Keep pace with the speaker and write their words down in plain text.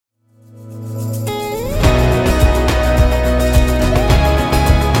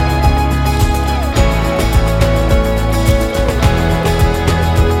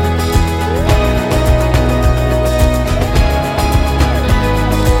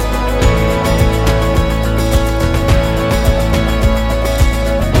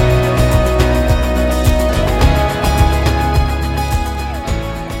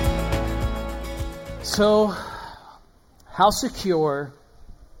How secure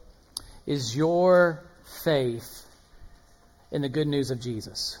is your faith in the good news of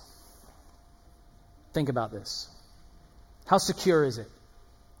Jesus? Think about this. How secure is it?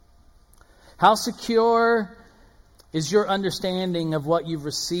 How secure is your understanding of what you've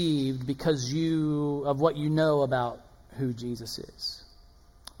received because of what you know about who Jesus is?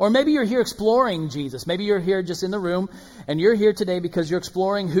 Or maybe you're here exploring Jesus. Maybe you're here just in the room and you're here today because you're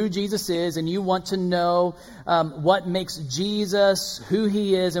exploring who Jesus is and you want to know what makes Jesus, who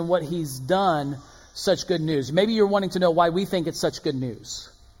he is, and what he's done such good news. Maybe you're wanting to know why we think it's such good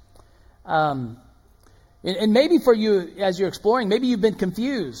news. And maybe for you, as you're exploring, maybe you've been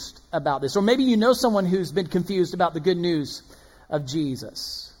confused about this. Or maybe you know someone who's been confused about the good news of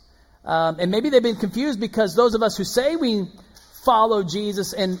Jesus. And maybe they've been confused because those of us who say we follow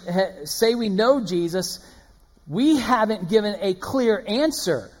Jesus and say we know Jesus, we haven't given a clear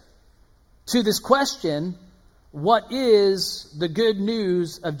answer to this question, what is the good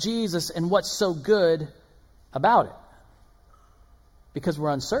news of Jesus and what's so good about it? Because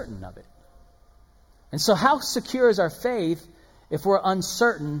we're uncertain of it. And so how secure is our faith if we're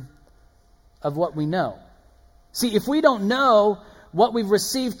uncertain of what we know? See, if we don't know what we've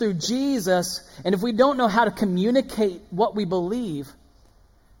received through Jesus, and if we don't know how to communicate what we believe,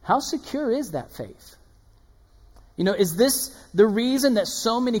 how secure is that faith? You know, is this the reason that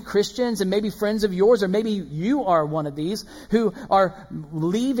so many Christians, and maybe friends of yours, or maybe you are one of these, who are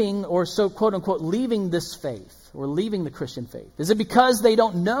leaving, or so quote unquote, leaving this faith, or leaving the Christian faith? Is it because they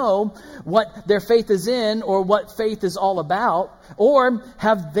don't know what their faith is in, or what faith is all about? Or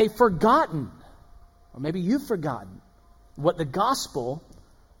have they forgotten, or maybe you've forgotten, what the gospel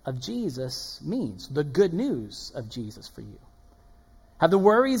of Jesus means, the good news of Jesus for you? Have the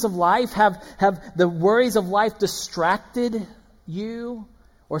worries of life, have the worries of life distracted you?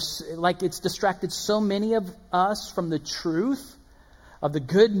 Or like it's distracted so many of us from the truth of the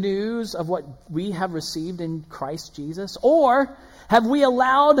good news of what we have received in Christ Jesus? Or have we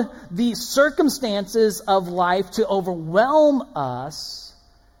allowed the circumstances of life to overwhelm us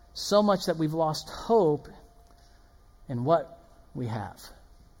so much that we've lost hope in what we have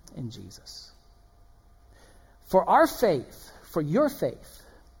in Jesus? For our faith, for your faith,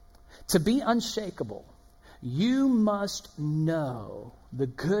 to be unshakable, you must know the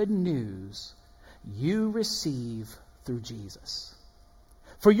good news you receive through Jesus.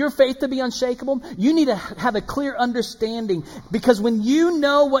 For your faith to be unshakable, you need to have a clear understanding, because when you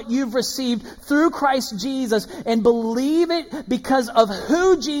know what you've received through Christ Jesus and believe it because of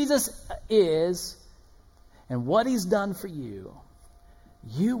who Jesus is and what he's done for you,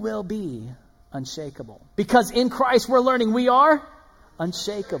 you will be unshakable. Because in Christ we're learning we are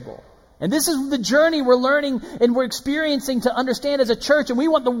unshakable. And this is the journey we're learning and we're experiencing to understand as a church. And we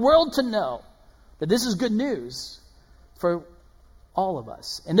want the world to know that this is good news for all of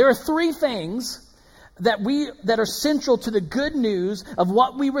us. And there are three things that are central to the good news of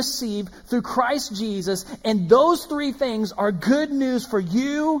what we receive through Christ Jesus. And those three things are good news for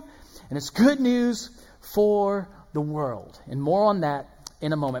you, and it's good news for the world. And more on that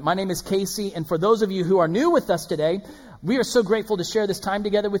in a moment. My name is Casey, and for those of you who are new with us today, we are so grateful to share this time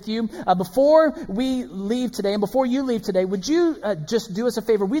together with you. Before we leave today, and before you leave today, would you just do us a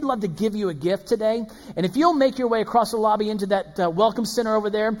favor? We'd love to give you a gift today. And if you'll make your way across the lobby into that Welcome Center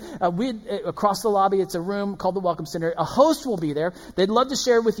over there, across the lobby, it's a room called the Welcome Center. A host will be there. They'd love to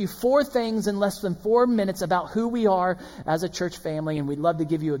share with you 4 things in less than 4 minutes about who we are as a church family, and we'd love to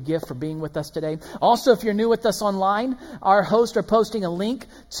give you a gift for being with us today. Also, if you're new with us online, our hosts are posting a link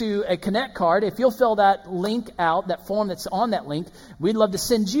to a Connect card. If you'll fill that link out, that form that's on that link, we'd love to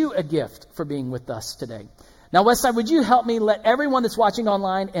send you a gift for being with us today. Now, Westside, would you help me let everyone that's watching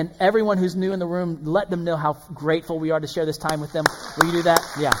online and everyone who's new in the room, let them know how grateful we are to share this time with them? Will you do that?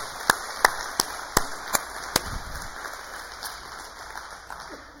 Yeah.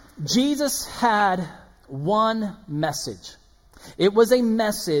 Jesus had one message. It was a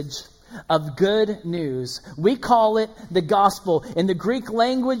message of good news. We call it the gospel. In the Greek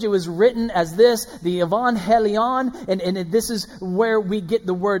language, it was written as this, the evangelion, and this is where we get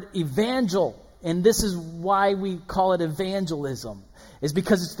the word evangel. And this is why we call it evangelism, is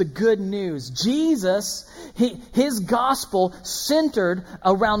because it's the good news. Jesus, his gospel centered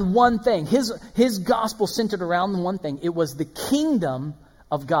around one thing. His gospel centered around one thing. It was the kingdom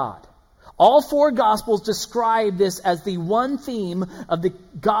of God. All 4 Gospels describe this as the one theme of the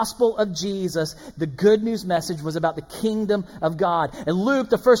gospel of Jesus. The good news message was about the kingdom of God. And Luke,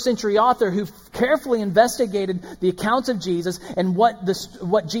 the first century author who carefully investigated the accounts of Jesus and what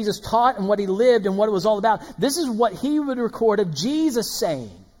Jesus taught and what he lived and what it was all about, this is what he would record of Jesus saying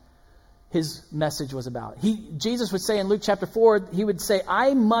his message was about. Jesus would say in Luke chapter 4, he would say,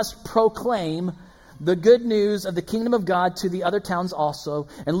 I must proclaim the good news of the kingdom of God to the other towns also.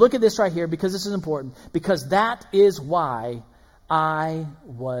 And look at this right here, because this is important. Because that is why I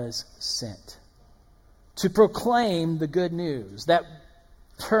was sent. To proclaim the good news. That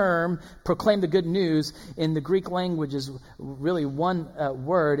term, proclaim the good news, in the Greek language is really one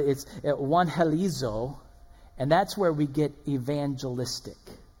word. It's evangelizo. And that's where we get evangelistic.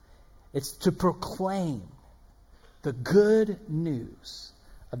 It's to proclaim the good news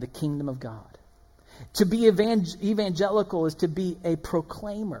of the kingdom of God. To be evangelical is to be a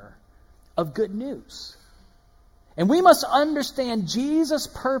proclaimer of good news. And we must understand Jesus'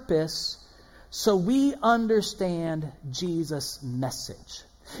 purpose so we understand Jesus' message.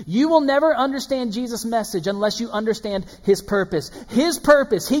 You will never understand Jesus' message unless you understand His purpose. His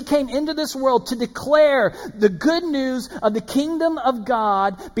purpose, He came into this world to declare the good news of the kingdom of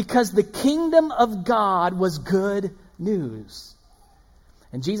God, because the kingdom of God was good news.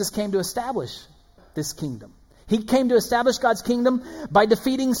 And Jesus came to establish this kingdom. He came to establish God's kingdom by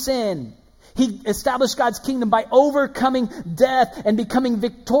defeating sin. He established God's kingdom by overcoming death and becoming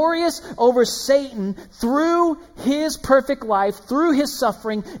victorious over Satan through His perfect life, through His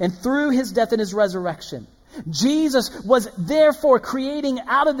suffering, and through His death and His resurrection. Jesus was therefore creating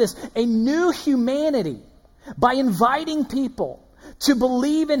out of this a new humanity by inviting people to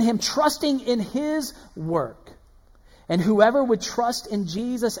believe in Him, trusting in His work. And whoever would trust in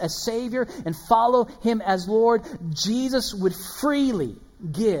Jesus as Savior and follow Him as Lord, Jesus would freely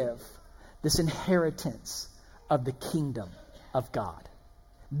give this inheritance of the kingdom of God.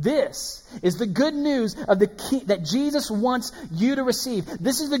 This is the good news of that Jesus wants you to receive.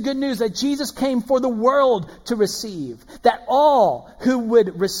 This is the good news that Jesus came for the world to receive. That all who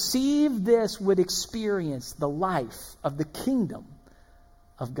would receive this would experience the life of the kingdom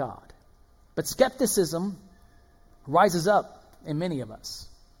of God. But skepticism rises up in many of us.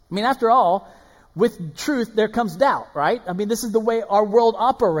 I mean, after all, with truth there comes doubt, right? I mean, this is the way our world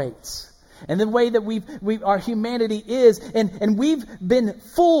operates. And the way that our humanity is. And we've been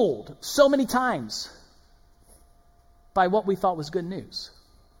fooled so many times by what we thought was good news.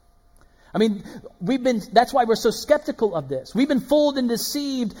 I mean, that's why we're so skeptical of this. We've been fooled and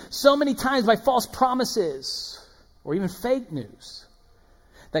deceived so many times by false promises or even fake news.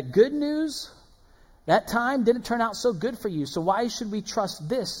 That good news, that time didn't turn out so good for you. So why should we trust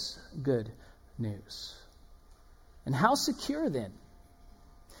this good news? And how secure then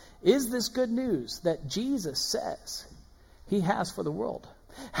is this good news that Jesus says He has for the world?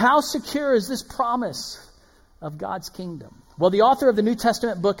 How secure is this promise of God's kingdom? Well, the author of the New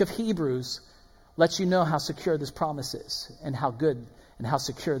Testament book of Hebrews lets you know how secure this promise is and how good and how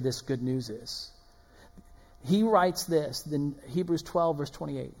secure this good news is. He writes this in Hebrews 12, verse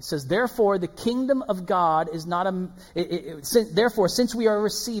 28. He says, Therefore, the kingdom of God is not therefore, since we are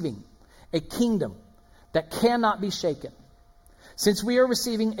receiving a kingdom that cannot be shaken, since we are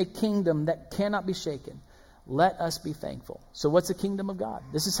receiving a kingdom that cannot be shaken, let us be thankful. So what's the kingdom of God?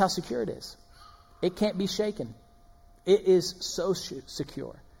 This is how secure it is. It can't be shaken. It is so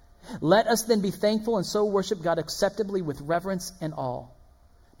secure. Let us then be thankful and so worship God acceptably with reverence and awe.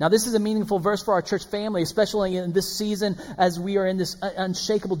 Now, this is a meaningful verse for our church family, especially in this season as we are in this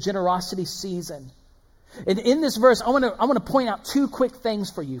unshakable generosity season. And in this verse, I want to point out two quick things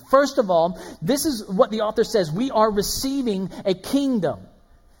for you. First of all, this is what the author says. We are receiving a kingdom.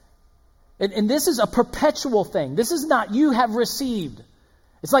 And this is a perpetual thing. This is not you have received.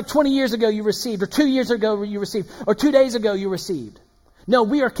 It's like 20 years ago you received, or 2 years ago you received, or 2 days ago you received. No,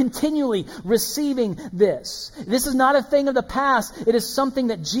 we are continually receiving this. This is not a thing of the past. It is something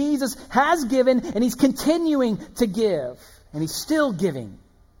that Jesus has given, and He's continuing to give. And He's still giving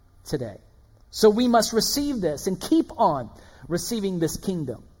today. So we must receive this and keep on receiving this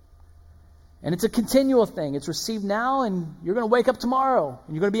kingdom. And it's a continual thing. It's received now, and you're going to wake up tomorrow,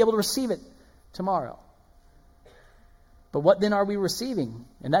 and you're going to be able to receive it tomorrow. But what then are we receiving?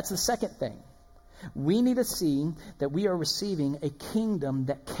 And that's the second thing. We need to see that we are receiving a kingdom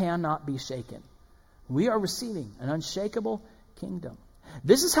that cannot be shaken. We are receiving an unshakable kingdom.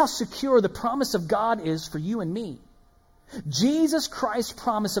 This is how secure the promise of God is for you and me. Jesus Christ's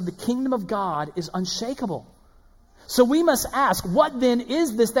promise of the kingdom of God is unshakable. So we must ask, what then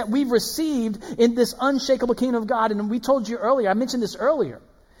is this that we've received in this unshakable kingdom of God? And we told you earlier, I mentioned this earlier,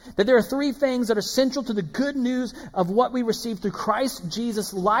 that there are three things that are central to the good news of what we received through Christ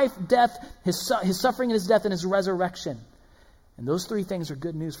Jesus' life, death, His suffering and His death and His resurrection. And those three things are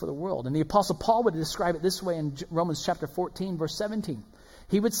good news for the world. And the Apostle Paul would describe it this way in Romans chapter 14, verse 17.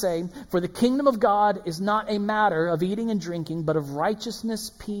 He would say, For the kingdom of God is not a matter of eating and drinking, but of righteousness,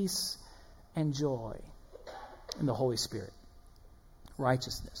 peace, and joy in the Holy Spirit.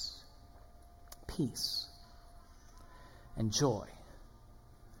 Righteousness, peace, and joy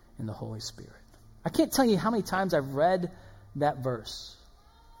in the Holy Spirit. I can't tell you how many times I've read that verse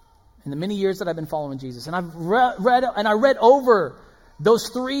in the many years that I've been following Jesus. And I've read over those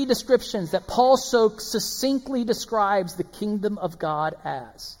three descriptions that Paul so succinctly describes the kingdom of God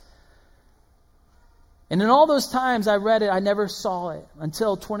as. And in all those times I read it, I never saw it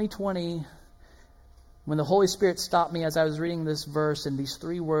until 2020, when the Holy Spirit stopped me as I was reading this verse, and these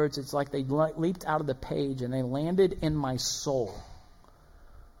three words, it's like they leaped out of the page and they landed in my soul.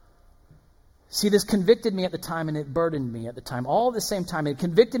 See, this convicted me at the time and it burdened me at the time, all at the same time. It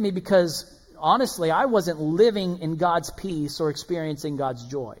convicted me because, honestly, I wasn't living in God's peace or experiencing God's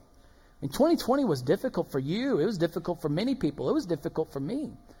joy. And 2020 was difficult for you. It was difficult for many people. It was difficult for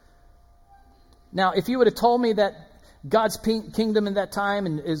me. Now, if you would have told me that God's kingdom in that time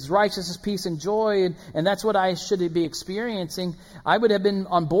and is righteousness, peace, and joy, and that's what I should be experiencing, I would have been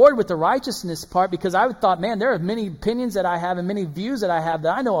on board with the righteousness part, because I would have thought, man, there are many opinions that I have and many views that I have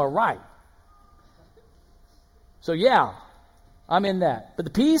that I know are right. So yeah, I'm in that. But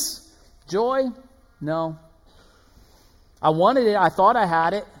the peace, joy, no. I wanted it. I thought I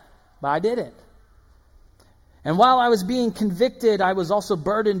had it, but I didn't. And while I was being convicted, I was also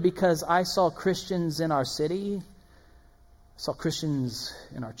burdened because I saw Christians in our city. I saw Christians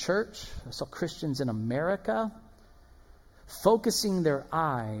in our church. I saw Christians in America focusing their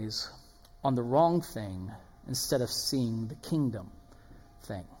eyes on the wrong thing instead of seeing the kingdom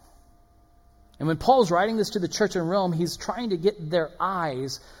thing. And when Paul's writing this to the church in Rome, he's trying to get their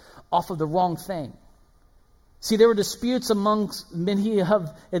eyes off of the wrong thing. See, there were disputes amongst many of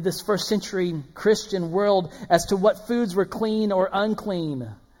this first century Christian world as to what foods were clean or unclean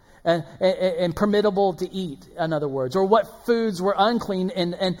and permittable to eat, in other words, or what foods were unclean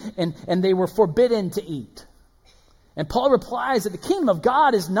and they were forbidden to eat. And Paul replies that the kingdom of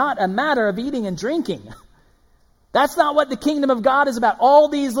God is not a matter of eating and drinking. That's not what the kingdom of God is about. All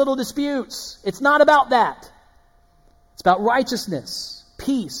these little disputes. It's not about that. It's about righteousness,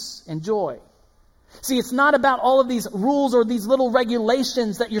 peace, and joy. See, it's not about all of these rules or these little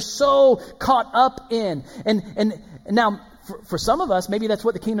regulations that you're so caught up in. And now, for some of us, maybe that's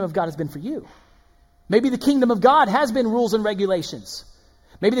what the kingdom of God has been for you. Maybe the kingdom of God has been rules and regulations.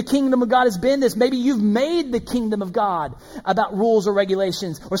 Maybe the kingdom of God has been this. Maybe you've made the kingdom of God about rules or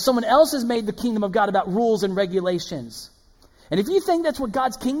regulations, or someone else has made the kingdom of God about rules and regulations. And if you think that's what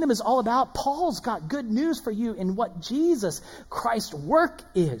God's kingdom is all about, Paul's got good news for you in what Jesus Christ's work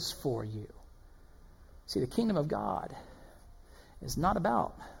is for you. See, the kingdom of God is not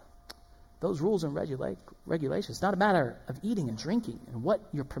about those rules and regulations. It's not a matter of eating and drinking and what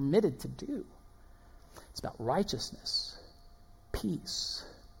you're permitted to do. It's about righteousness, peace,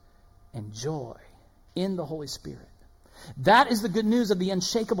 and joy in the Holy Spirit. That is the good news of the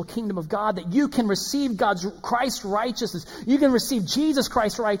unshakable kingdom of God, that you can receive Christ's righteousness. You can receive Jesus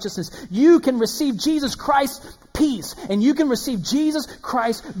Christ's righteousness. You can receive Jesus Christ's peace. And you can receive Jesus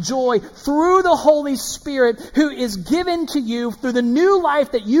Christ's joy through the Holy Spirit, who is given to you through the new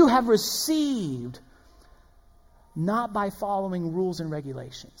life that you have received, not by following rules and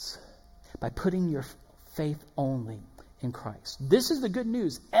regulations, by putting your faith only in Christ. This is the good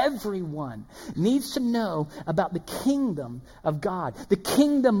news. Everyone needs to know about the kingdom of God. The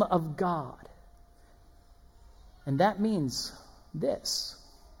kingdom of God. And that means this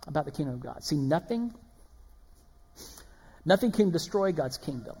about the kingdom of God. See, nothing can destroy God's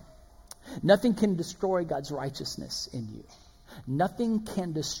kingdom. Nothing can destroy God's righteousness in you. Nothing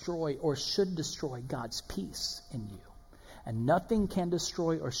can destroy or should destroy God's peace in you. And nothing can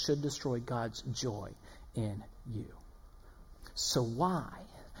destroy or should destroy God's joy in you. So why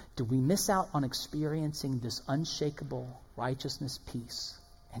do we miss out on experiencing this unshakable righteousness, peace,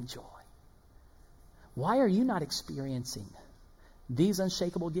 and joy? Why are you not experiencing these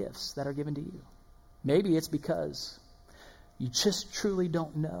unshakable gifts that are given to you? Maybe it's because you just truly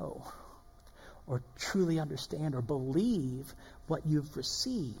don't know or truly understand or believe what you've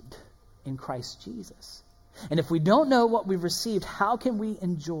received in Christ Jesus. And if we don't know what we've received, how can we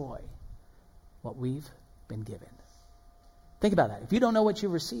enjoy what we've been given? Think about that. If you don't know what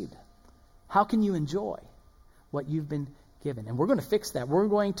you've received, how can you enjoy what you've been given? And we're going to fix that. We're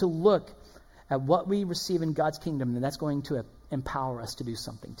going to look at what we receive in God's kingdom, and that's going to empower us to do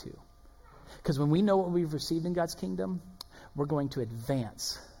something too. Because when we know what we've received in God's kingdom, we're going to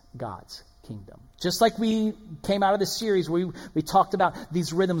advance God's kingdom. kingdom. Just like we came out of this series where we talked about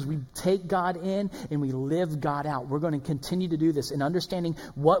these rhythms. We take God in and we live God out. We're going to continue to do this in understanding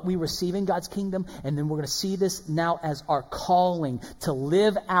what we receive in God's kingdom. And then we're going to see this now as our calling to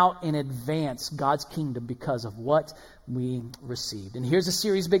live out in advance God's kingdom because of what we received. And here's a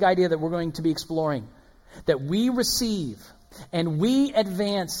series big idea that we're going to be exploring. That we receive and we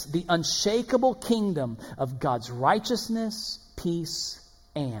advance the unshakable kingdom of God's righteousness, peace,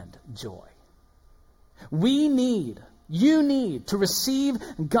 and joy. You need to receive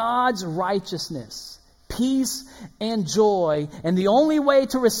God's righteousness, peace, and joy. And the only way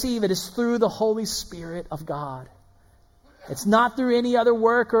to receive it is through the Holy Spirit of God. It's not through any other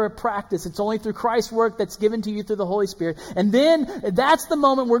work or a practice. It's only through Christ's work that's given to you through the Holy Spirit. And then that's the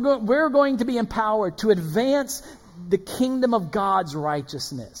moment we're going to be empowered to advance the kingdom of God's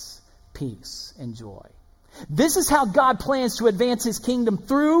righteousness, peace, and joy. This is how God plans to advance His kingdom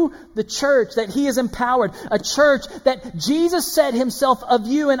through the church that He has empowered. A church that Jesus said Himself of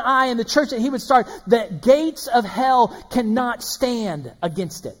you and I, and the church that He would start, that gates of hell cannot stand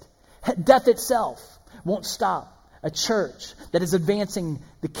against it. Death itself won't stop a church that is advancing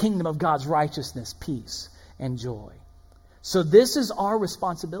the kingdom of God's righteousness, peace, and joy. So this is our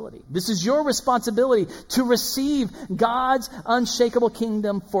responsibility. This is your responsibility to receive God's unshakable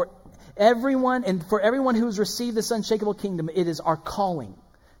kingdom for everyone, and for everyone who has received this unshakable kingdom, it is our calling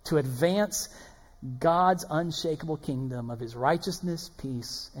to advance God's unshakable kingdom of His righteousness,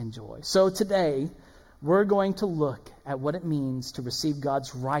 peace, and joy. So today, we're going to look at what it means to receive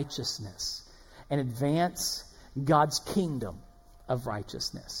God's righteousness and advance God's kingdom of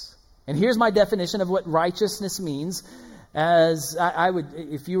righteousness. And here's my definition of what righteousness means. As I would,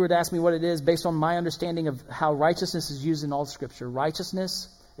 if you were to ask me what it is, based on my understanding of how righteousness is used in all Scripture, righteousness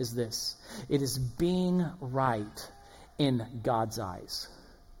is this. It is being right in God's eyes.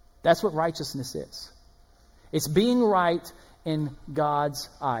 That's what righteousness is. It's being right in God's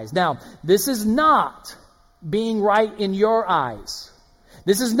eyes. Now, this is not being right in your eyes.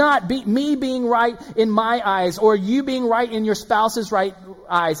 This is not me being right in my eyes or you being right in your spouse's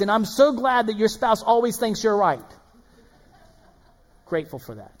eyes. And I'm so glad that your spouse always thinks you're right. Grateful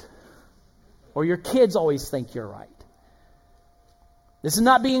for that. Or your kids always think you're right. This is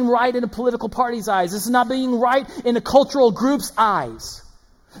not being right in a political party's eyes. This is not being right in a cultural group's eyes.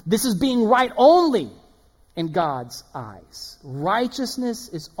 This is being right only in God's eyes. Righteousness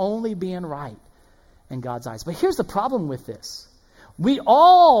is only being right in God's eyes. But here's the problem with this. We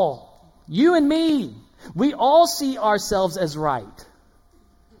all, you and me, we all see ourselves as right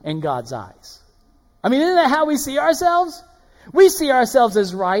in God's eyes. I mean, isn't that how we see ourselves? We see ourselves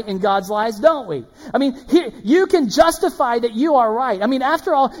as right in God's eyes, don't we? I mean, here, you can justify that you are right. I mean,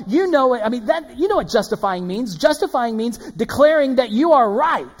 after all, you know what justifying means. Justifying means declaring that you are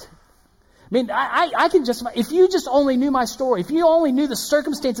right. I mean, I can justify. If you just only knew my story, if you only knew the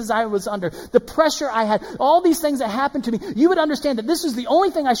circumstances I was under, the pressure I had, all these things that happened to me, you would understand that this is the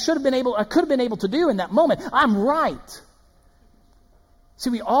only thing I could have been able to do in that moment. I'm right. See,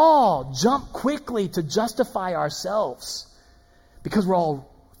 we all jump quickly to justify ourselves because we all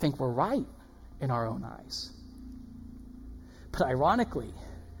think we're right in our own eyes. But ironically,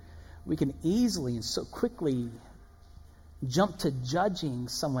 we can easily and so quickly jump to judging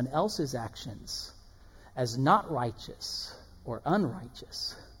someone else's actions as not righteous or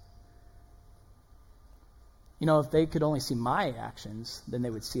unrighteous. You know, if they could only see my actions, then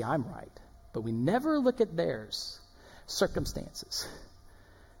they would see I'm right. But we never look at theirs circumstances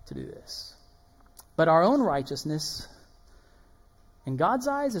to do this. But our own righteousness in God's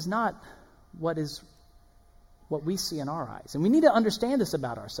eyes is not what we see in our eyes. And we need to understand this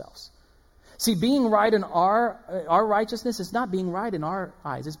about ourselves. See, being right in our righteousness is not being right in our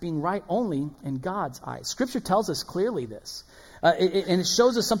eyes. It's being right only in God's eyes. Scripture tells us clearly this. And it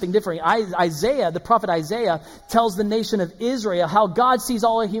shows us something different. Isaiah, the prophet Isaiah, tells the nation of Israel how God sees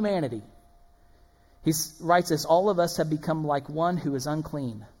all of humanity. He writes this, all of us have become like one who is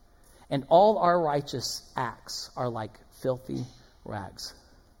unclean, and all our righteous acts are like filthy rags.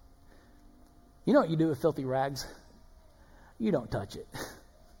 You know what you do with filthy rags? You don't touch it.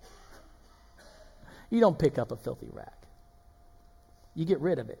 You don't pick up a filthy rag. You get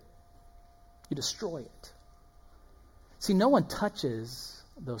rid of it. You destroy it. See, no one touches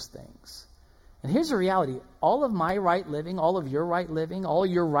those things. And here's the reality. All of my right living, all of your right living, all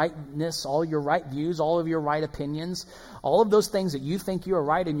your rightness, all your right views, all of your right opinions, all of those things that you think you are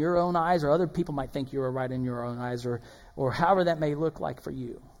right in your own eyes, or other people might think you are right in your own eyes, or however that may look like for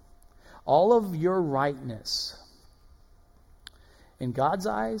you. All of your rightness in God's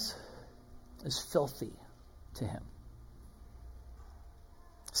eyes is filthy to Him.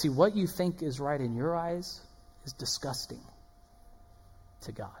 See, what you think is right in your eyes is disgusting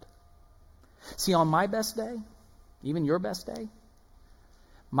to God. See, on my best day, even your best day,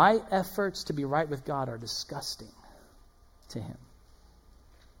 my efforts to be right with God are disgusting to Him.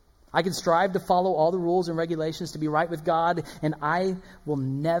 I can strive to follow all the rules and regulations to be right with God, and I will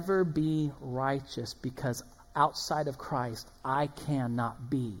never be righteous because outside of Christ, I cannot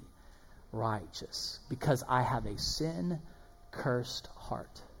be righteous because I have a sin-cursed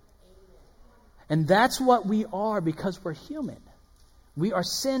heart. And that's what we are because we're human. We are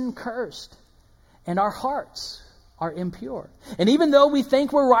sin-cursed, and our hearts are impure. And even though we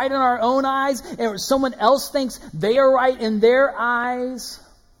think we're right in our own eyes, and someone else thinks they are right in their eyes,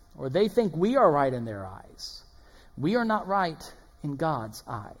 or they think we are right in their eyes, we are not right in God's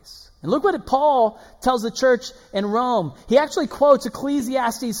eyes. And look what Paul tells the church in Rome. He actually quotes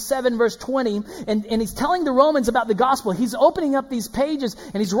Ecclesiastes 7 verse 20, and he's telling the Romans about the gospel. He's opening up these pages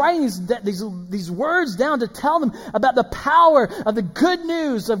and he's writing these words down to tell them about the power of the good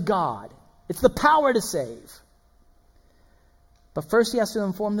news of God. It's the power to save. But first he has to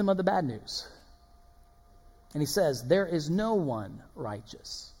inform them of the bad news. And he says, there is no one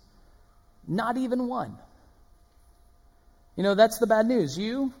righteous. Not even one. You know, that's the bad news.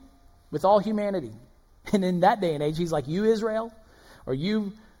 You, with all humanity. And in that day and age, he's like, you Israel, or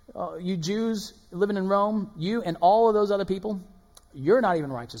you Jews living in Rome, you and all of those other people, you're not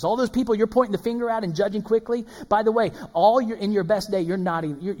even righteous. All those people you're pointing the finger at and judging quickly, by the way, in your best day,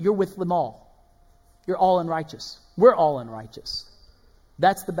 you're with them all. You're all unrighteous. We're all unrighteous.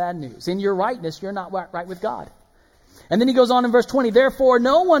 That's the bad news. In your rightness, you're not right with God. And then he goes on in verse 20, therefore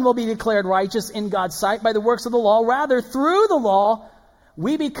no one will be declared righteous in God's sight by the works of the law. Rather, through the law,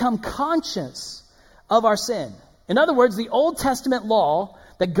 we become conscious of our sin. In other words, the Old Testament law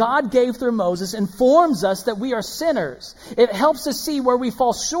that God gave through Moses informs us that we are sinners. It helps us see where we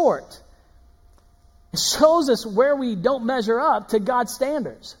fall short. It shows us where we don't measure up to God's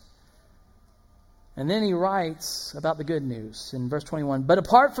standards. And then he writes about the good news in verse 21. But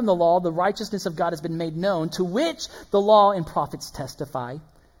apart from the law, the righteousness of God has been made known, to which the law and prophets testify.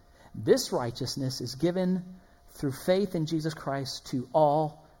 This righteousness is given through faith in Jesus Christ to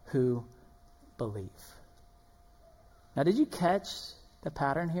all who believe. Now, did you catch the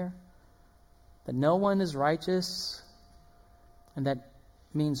pattern here? That no one is righteous, and that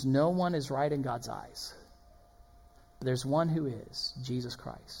means no one is right in God's eyes. But there's one who is, Jesus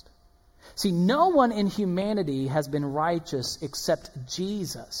Christ. See, no one in humanity has been righteous except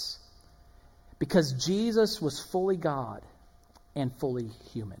Jesus, because Jesus was fully God and fully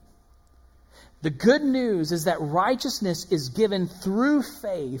human. The good news is that righteousness is given through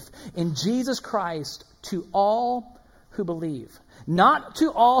faith in Jesus Christ to all who believe. Not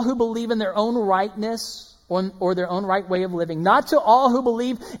to all who believe in their own rightness or their own right way of living. Not to all who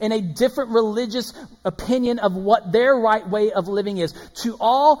believe in a different religious opinion of what their right way of living is.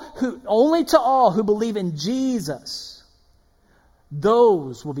 Only to all who believe in Jesus.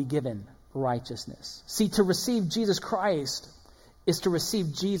 Those will be given righteousness. See, to receive Jesus Christ is to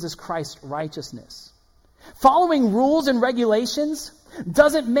receive Jesus Christ's righteousness. Following rules and regulations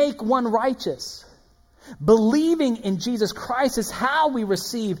doesn't make one righteous. Believing in Jesus Christ is how we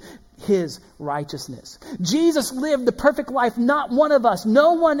receive His righteousness. Jesus lived the perfect life not one of us,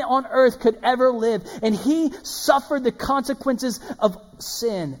 no one on earth could ever live. And He suffered the consequences of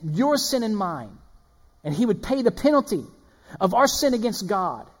sin, your sin and mine. And He would pay the penalty of our sin against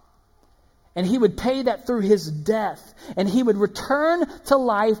God. And He would pay that through His death. And He would return to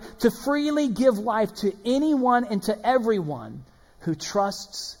life to freely give life to anyone and to everyone who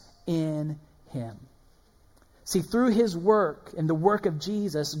trusts in Him. See, through His work and the work of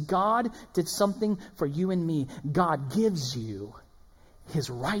Jesus, God did something for you and me. God gives you His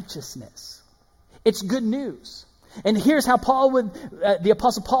righteousness. It's good news. And here's how the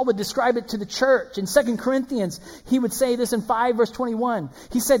Apostle Paul would describe it to the church. In 2 Corinthians, he would say this in 5 verse 21.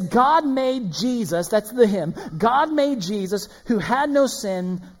 He said, God made Jesus, that's the hymn, God made Jesus, who had no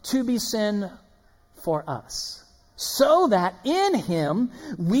sin, to be sin for us. So that in Him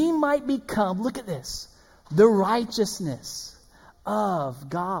we might become, look at this, the righteousness of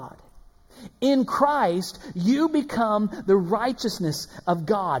God. In Christ, you become the righteousness of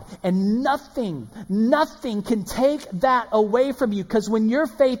God. And nothing can take that away from you. Because when your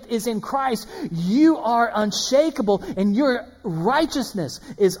faith is in Christ, you are unshakable and your righteousness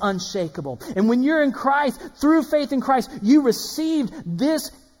is unshakable. And when you're in Christ, through faith in Christ, you received this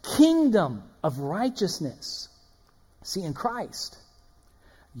kingdom of righteousness. See, in Christ,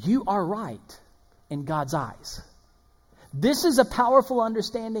 you are right in God's eyes. This is a powerful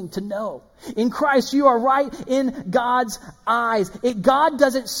understanding to know. In Christ, you are right in God's eyes. God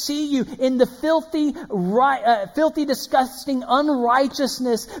doesn't see you in the filthy, disgusting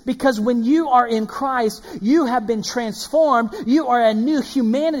unrighteousness, because when you are in Christ, you have been transformed. You are a new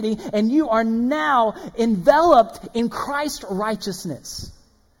humanity, and you are now enveloped in Christ's righteousness.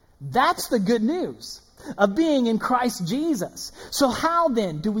 That's the good news of being in Christ Jesus. So how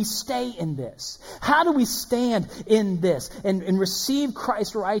then do we stay in this? How do we stand in this and receive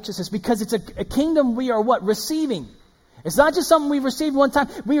Christ's righteousness? Because it's a kingdom we are what? Receiving. It's not just something we've received one time.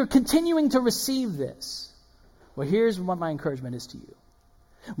 We are continuing to receive this. Well, here's what my encouragement is to you.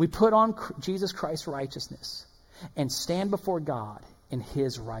 We put on Jesus Christ's righteousness and stand before God in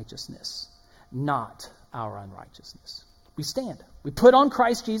His righteousness, not our unrighteousness. We stand. We put on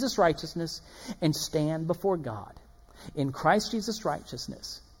Christ Jesus' righteousness and stand before God in Christ Jesus'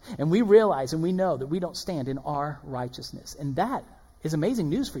 righteousness. And we realize and we know that we don't stand in our righteousness. And that is amazing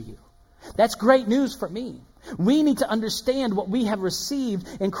news for you. That's great news for me. We need to understand what we have received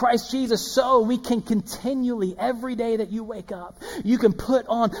in Christ Jesus so we can continually, every day that you wake up, you can put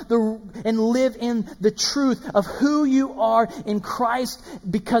on and live in the truth of who you are in Christ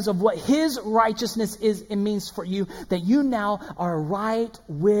because of what His righteousness is and means for you, that you now are right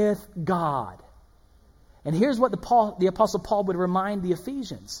with God. And here's what the Apostle Paul would remind the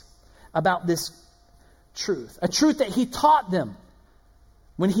Ephesians about this truth, a truth that he taught them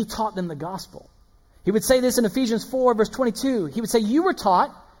when he taught them the gospel. He would say this in Ephesians 4, verse 22. He would say, you were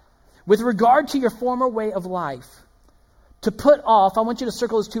taught with regard to your former way of life to put off. I want you to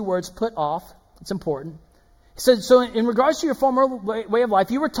circle those two words, put off. It's important. He said, so in regards to your former way of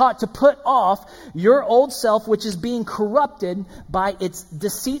life, you were taught to put off your old self, which is being corrupted by its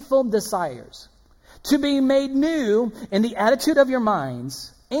deceitful desires, to be made new in the attitude of your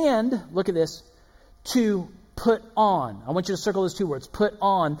minds, and, look at this, to put on. I want you to circle those two words. Put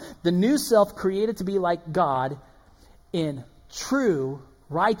on the new self created to be like God in true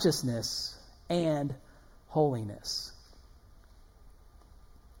righteousness and holiness.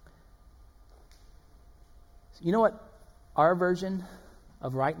 You know what our version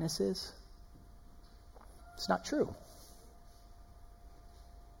of rightness is? It's not true.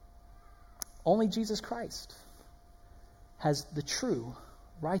 Only Jesus Christ has the true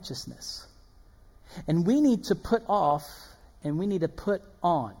righteousness. And we need to put off and we need to put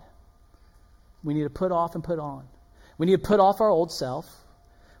on. We need to put off and put on. We need to put off our old self,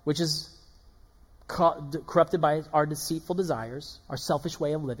 which is corrupted by our deceitful desires, our selfish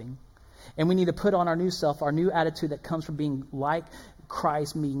way of living. And we need to put on our new self, our new attitude that comes from being like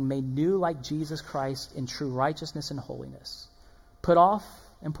Christ, being made new like Jesus Christ in true righteousness and holiness. Put off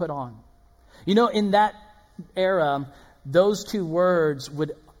and put on. You know, in that era, those two words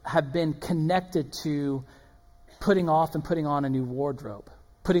would have been connected to putting off and putting on a new wardrobe.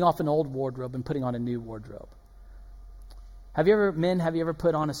 Putting off an old wardrobe and putting on a new wardrobe. Have you ever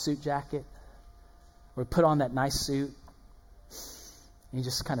put on a suit jacket? Or put on that nice suit and you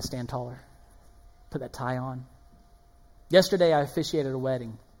just kind of stand taller? Put that tie on? Yesterday I officiated a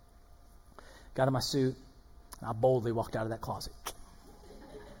wedding. Got in my suit and I boldly walked out of that closet.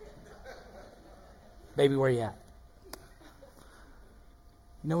 Baby, where you at?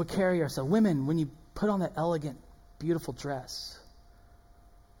 You know, we carry ourselves. Women, when you put on that elegant, beautiful dress,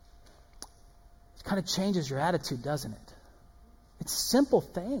 it kind of changes your attitude, doesn't it? It's a simple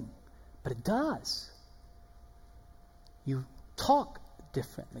thing, but it does. You talk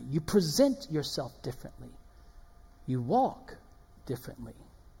differently. You present yourself differently. You walk differently.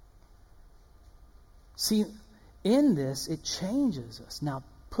 See, in this, it changes us. Now,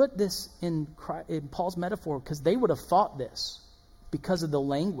 put this in Paul's metaphor, because they would have thought this because of the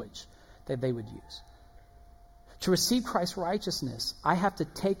language that they would use. To receive Christ's righteousness, I got to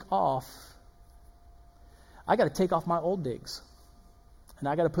take off my old digs. And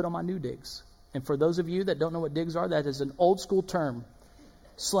I got to put on my new digs. And for those of you that don't know what digs are, that is an old school term,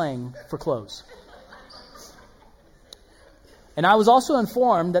 slang for clothes. And I was also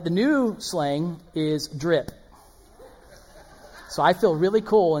informed that the new slang is drip. So I feel really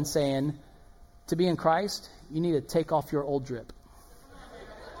cool in saying, to be in Christ, you need to take off your old drip.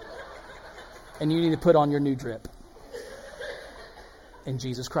 And you need to put on your new drip. In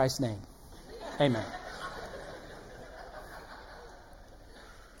Jesus Christ's name. Amen.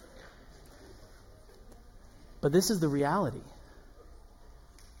 But this is the reality.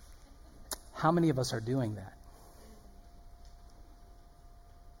 How many of us are doing that?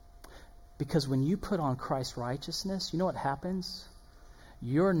 Because when you put on Christ's righteousness, you know what happens?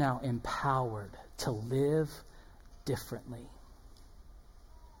 You're now empowered to live differently.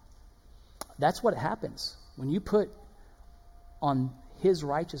 That's what happens. When you put on his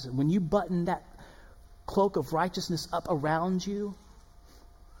righteousness, when you button that cloak of righteousness up around you,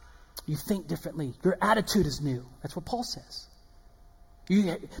 you think differently. Your attitude is new. That's what Paul says.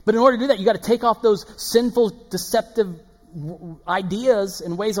 But in order to do that, you got to take off those sinful, deceptive ideas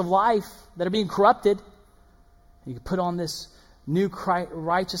and ways of life that are being corrupted. You put on this new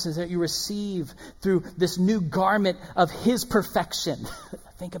righteousness that you receive through this new garment of his perfection.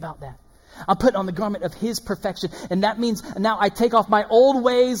 Think about that. I'm putting on the garment of his perfection. And that means now I take off my old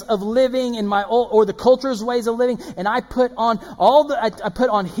ways of living and my old, or the culture's ways of living, and I put on I put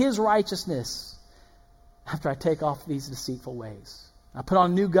on his righteousness after I take off these deceitful ways. I put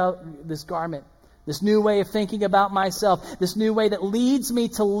on this garment, this new way of thinking about myself, this new way that leads me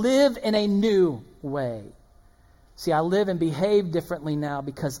to live in a new way. See, I live and behave differently now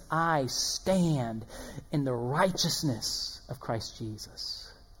because I stand in the righteousness of Christ Jesus.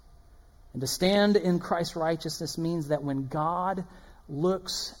 And to stand in Christ's righteousness means that when God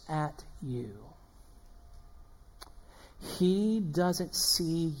looks at you, he doesn't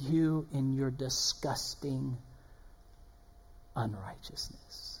see you in your disgusting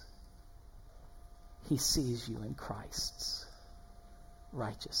unrighteousness. He sees you in Christ's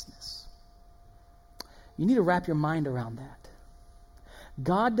righteousness. You need to wrap your mind around that.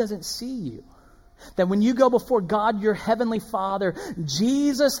 God doesn't see you. That when you go before God, your heavenly Father,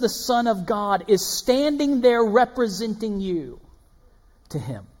 Jesus, the Son of God, is standing there representing you to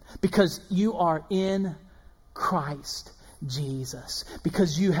him. Because you are in Christ Jesus,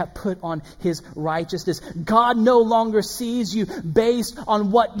 because you have put on his righteousness. God no longer sees you based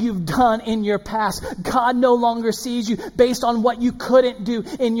on what you've done in your past. God no longer sees you based on what you couldn't do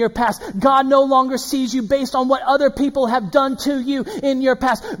in your past. God no longer sees you based on what other people have done to you in your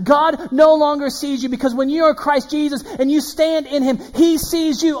past. God no longer sees you because when you are Christ Jesus and you stand in him, he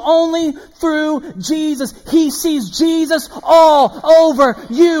sees you only through Jesus. He sees Jesus all over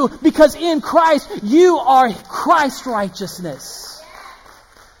you because in Christ you are Christ's righteousness.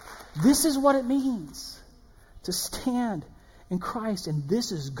 This is what it means to stand in Christ, and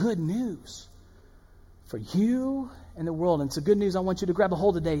this is good news for you and the world. And it's a good news I want you to grab a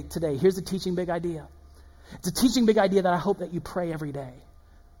hold of today. Here's the teaching big idea. It's a teaching big idea that I hope that you pray every day.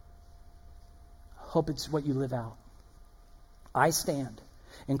 I hope it's what you live out. I stand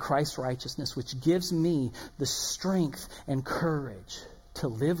in Christ's righteousness, which gives me the strength and courage to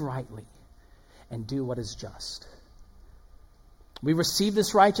live rightly and do what is just. We receive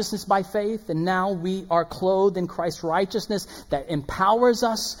this righteousness by faith, and now we are clothed in Christ's righteousness that empowers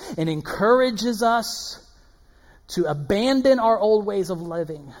us and encourages us to abandon our old ways of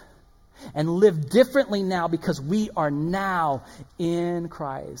living and live differently now because we are now in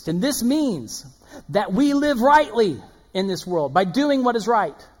Christ. And this means that we live rightly in this world by doing what is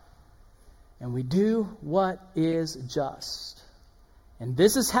right, and we do what is just. And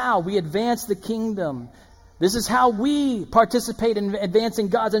this is how we advance the kingdom. This is how we participate in advancing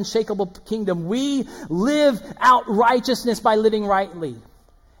God's unshakable kingdom. We live out righteousness by living rightly.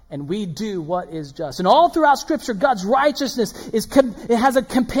 And we do what is just. And all throughout Scripture, God's righteousness it has a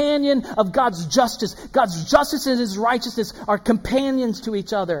companion of God's justice. God's justice and his righteousness are companions to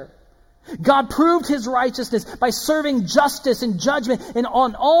each other. God proved his righteousness by serving justice and judgment and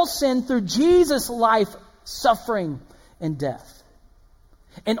on all sin through Jesus' life, suffering, and death.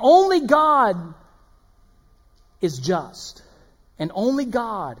 And only God is just, and only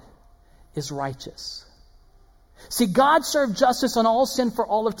God is righteous. See, God served justice on all sin for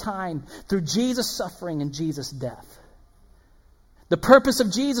all of time through Jesus' suffering and Jesus' death. The purpose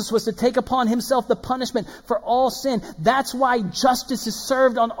of Jesus was to take upon himself the punishment for all sin. That's why justice is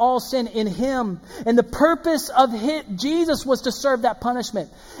served on all sin in him. And the purpose of Jesus was to serve that punishment.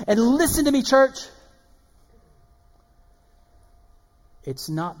 And listen to me, church. It's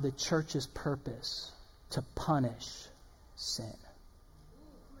not the church's purpose to punish sin.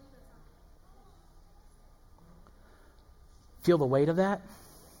 Feel the weight of that?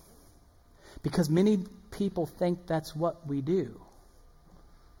 Because many people think that's what we do.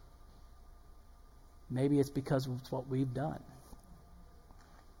 Maybe it's because it's what we've done.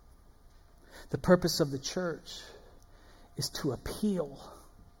 The purpose of the church is to appeal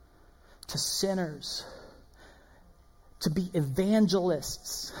to sinners, to be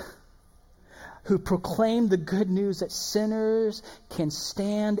evangelists who proclaim the good news that sinners can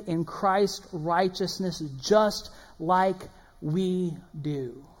stand in Christ's righteousness just like we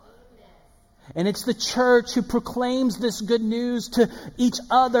do. And it's the church who proclaims this good news to each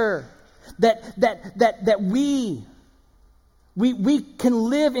other that we can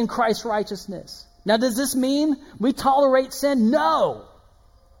live in Christ's righteousness. Now, does this mean we tolerate sin? No.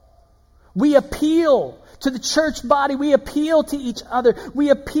 We appeal to the church body. We appeal to each other. We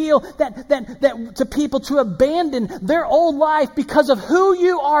appeal that to people to abandon their old life because of who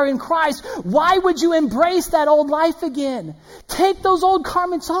you are in Christ. Why would you embrace that old life again? Take those old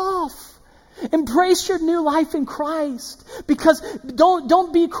garments off. Embrace your new life in Christ. Because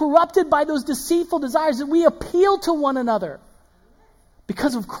don't be corrupted by those deceitful desires. That we appeal to one another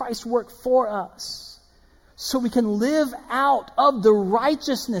because of Christ's work for us. So we can live out of the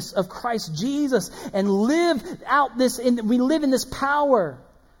righteousness of Christ Jesus and live out this, we live in this power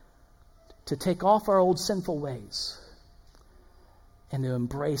to take off our old sinful ways and to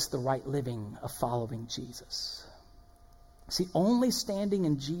embrace the right living of following Jesus. See, only standing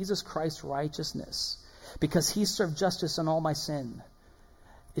in Jesus Christ's righteousness, because He served justice on all my sin,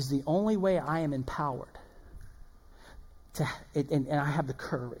 is the only way I am empowered and I have the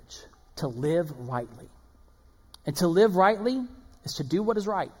courage to live rightly. And to live rightly is to do what is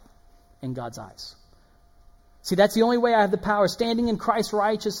right in God's eyes. See, that's the only way I have the power. Standing in Christ's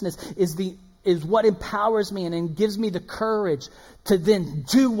righteousness is what empowers me and gives me the courage to then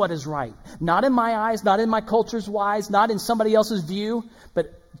do what is right. Not in my eyes, not in my culture's eyes, not in somebody else's view,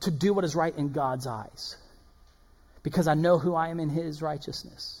 but to do what is right in God's eyes. Because I know who I am in His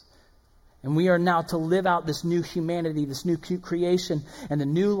righteousness. And we are now to live out this new humanity, this new creation, and the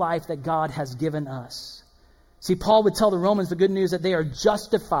new life that God has given us. See, Paul would tell the Romans the good news that they are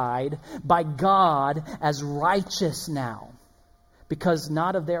justified by God as righteous now. Because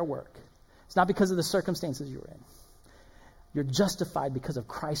not of their work. It's not because of the circumstances you're in. You're justified because of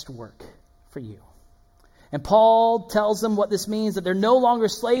Christ's work for you. And Paul tells them what this means, that they're no longer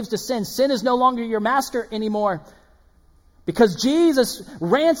slaves to sin. Sin is no longer your master anymore. Because Jesus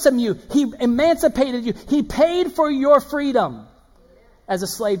ransomed you. He emancipated you. He paid for your freedom as a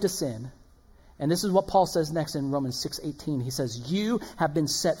slave to sin. And this is what Paul says next in Romans 6:18. He says, you have been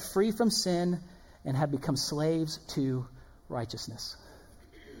set free from sin and have become slaves to righteousness.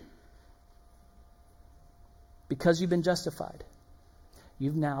 Because you've been justified,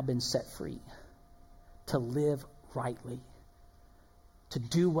 you've now been set free to live rightly, to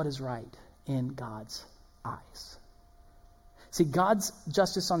do what is right in God's eyes. See, God's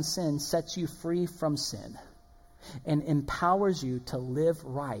justice on sin sets you free from sin and empowers you to live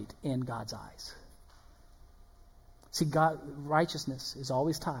right in God's eyes. See, righteousness is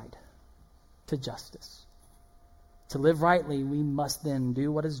always tied to justice. To live rightly, we must then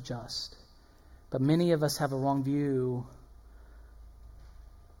do what is just. But many of us have a wrong view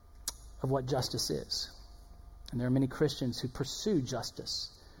of what justice is. And there are many Christians who pursue justice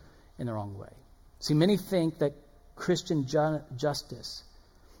in the wrong way. See, many think that Christian justice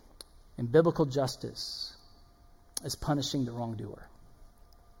and biblical justice is punishing the wrongdoer.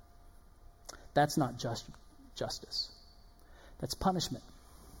 That's not justice. That's punishment.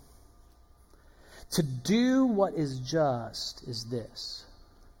 To do what is just is this: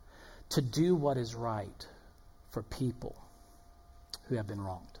 to do what is right for people who have been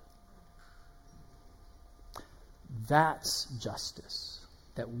wronged. That's justice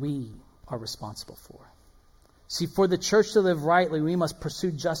that we are responsible for. See, for the church to live rightly, we must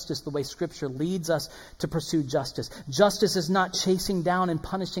pursue justice the way Scripture leads us to pursue justice. Justice is not chasing down and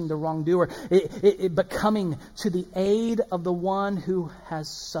punishing the wrongdoer, but coming to the aid of the one who has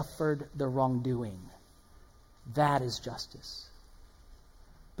suffered the wrongdoing. That is justice.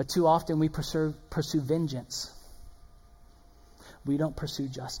 But too often we pursue vengeance. We don't pursue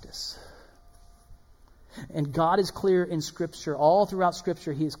justice. And God is clear in Scripture, all throughout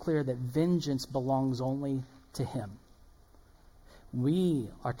Scripture, He is clear that vengeance belongs only to Him. We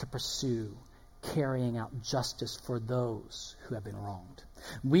are to pursue carrying out justice for those who have been wronged.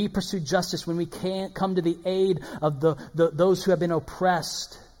 We pursue justice when we can't come to the aid of those who have been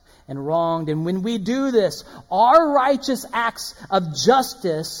oppressed and wronged. And when we do this, our righteous acts of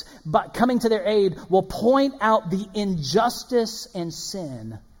justice, but coming to their aid, will point out the injustice and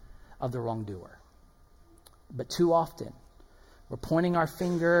sin of the wrongdoer. But too often, we're pointing our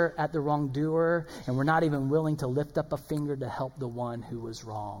finger at the wrongdoer, and we're not even willing to lift up a finger to help the one who was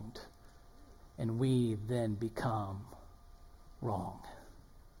wronged. And we then become wrong.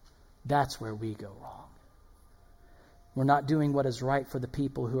 That's where we go wrong. We're not doing what is right for the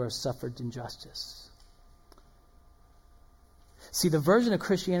people who have suffered injustice. See, the version of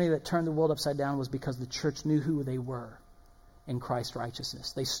Christianity that turned the world upside down was because the church knew who they were in Christ's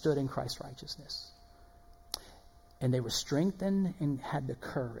righteousness. They stood in Christ's righteousness. And they were strengthened and had the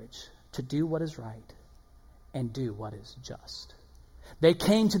courage to do what is right and do what is just. They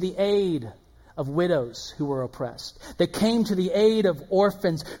came to the aid of widows who were oppressed. They came to the aid of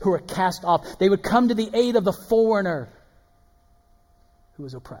orphans who were cast off. They would come to the aid of the foreigner who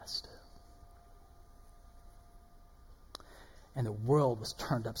was oppressed. and the world was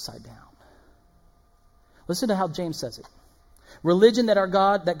turned upside down. Listen to how James says it. Religion that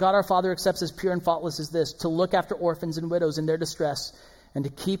God our Father accepts as pure and faultless is this: to look after orphans and widows in their distress, and to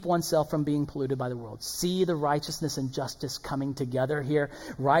keep oneself from being polluted by the world. See the righteousness and justice coming together here.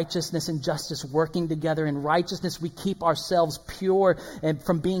 Righteousness and justice working together. In righteousness, we keep ourselves pure and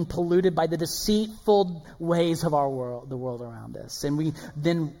from being polluted by the deceitful ways of the world around us. And we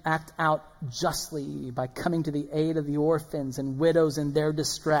then act out justly by coming to the aid of the orphans and widows in their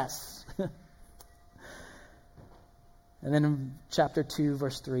distress. And then in chapter 2,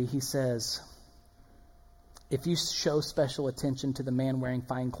 verse 3, he says, if you show special attention to the man wearing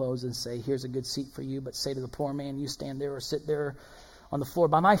fine clothes and say, here's a good seat for you, but say to the poor man, you stand there or sit there on the floor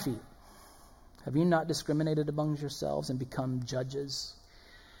by my feet, have you not discriminated among yourselves and become judges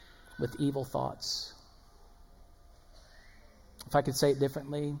with evil thoughts? If I could say it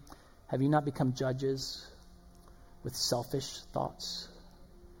differently, have you not become judges with selfish thoughts?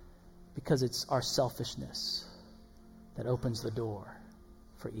 Because it's our selfishness that opens the door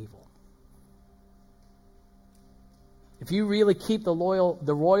for evil. If you really keep the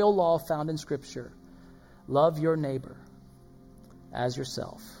royal law found in Scripture, love your neighbor as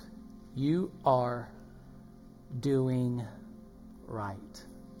yourself, you are doing right.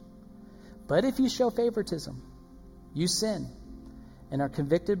 But if you show favoritism, you sin and are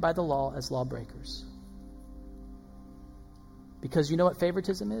convicted by the law as lawbreakers. Because you know what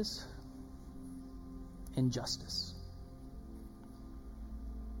favoritism is? Injustice.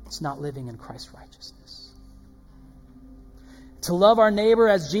 It's not living in Christ's righteousness. To love our neighbor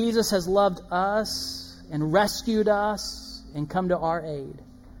as Jesus has loved us and rescued us and come to our aid.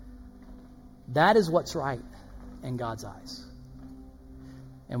 That is what's right in God's eyes.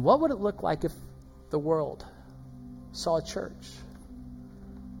 And what would it look like if the world saw a church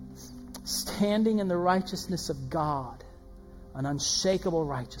standing in the righteousness of God, an unshakable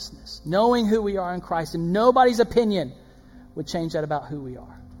righteousness, knowing who we are in Christ, and nobody's opinion would change that about who we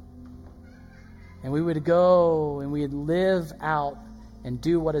are? And we would go and we would live out and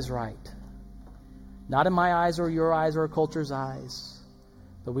do what is right. Not in my eyes or your eyes or a culture's eyes,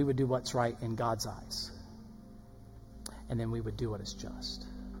 but we would do what's right in God's eyes. And then we would do what is just.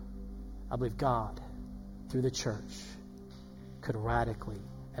 I believe God, through the church, could radically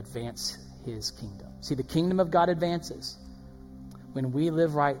advance His kingdom. See, the kingdom of God advances when we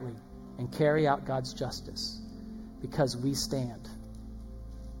live rightly and carry out God's justice, because we stand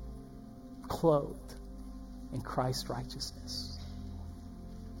clothed in Christ's righteousness.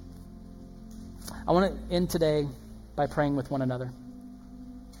 I want to end today by praying with one another. And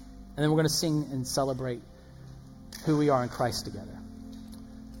then we're going to sing and celebrate who we are in Christ together.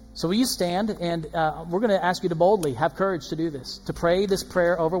 So will you stand? And we're going to ask you to boldly have courage to do this, to pray this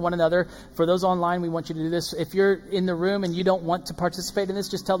prayer over one another. For those online, we want you to do this. If you're in the room and you don't want to participate in this,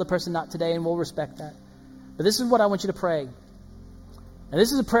 just tell the person not today and we'll respect that. But this is what I want you to pray. And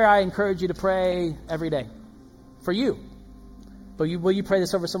this is a prayer I encourage you to pray every day for you. But will you pray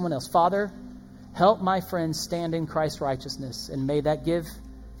this over someone else? Father, help my friend stand in Christ's righteousness, and may that give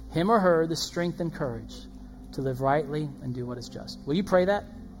him or her the strength and courage to live rightly and do what is just. Will you pray that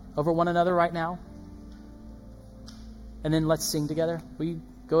over one another right now? And then let's sing together. Will you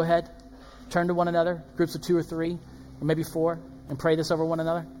go ahead, turn to one another, groups of 2 or 3, or maybe 4, and pray this over one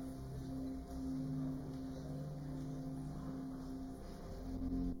another?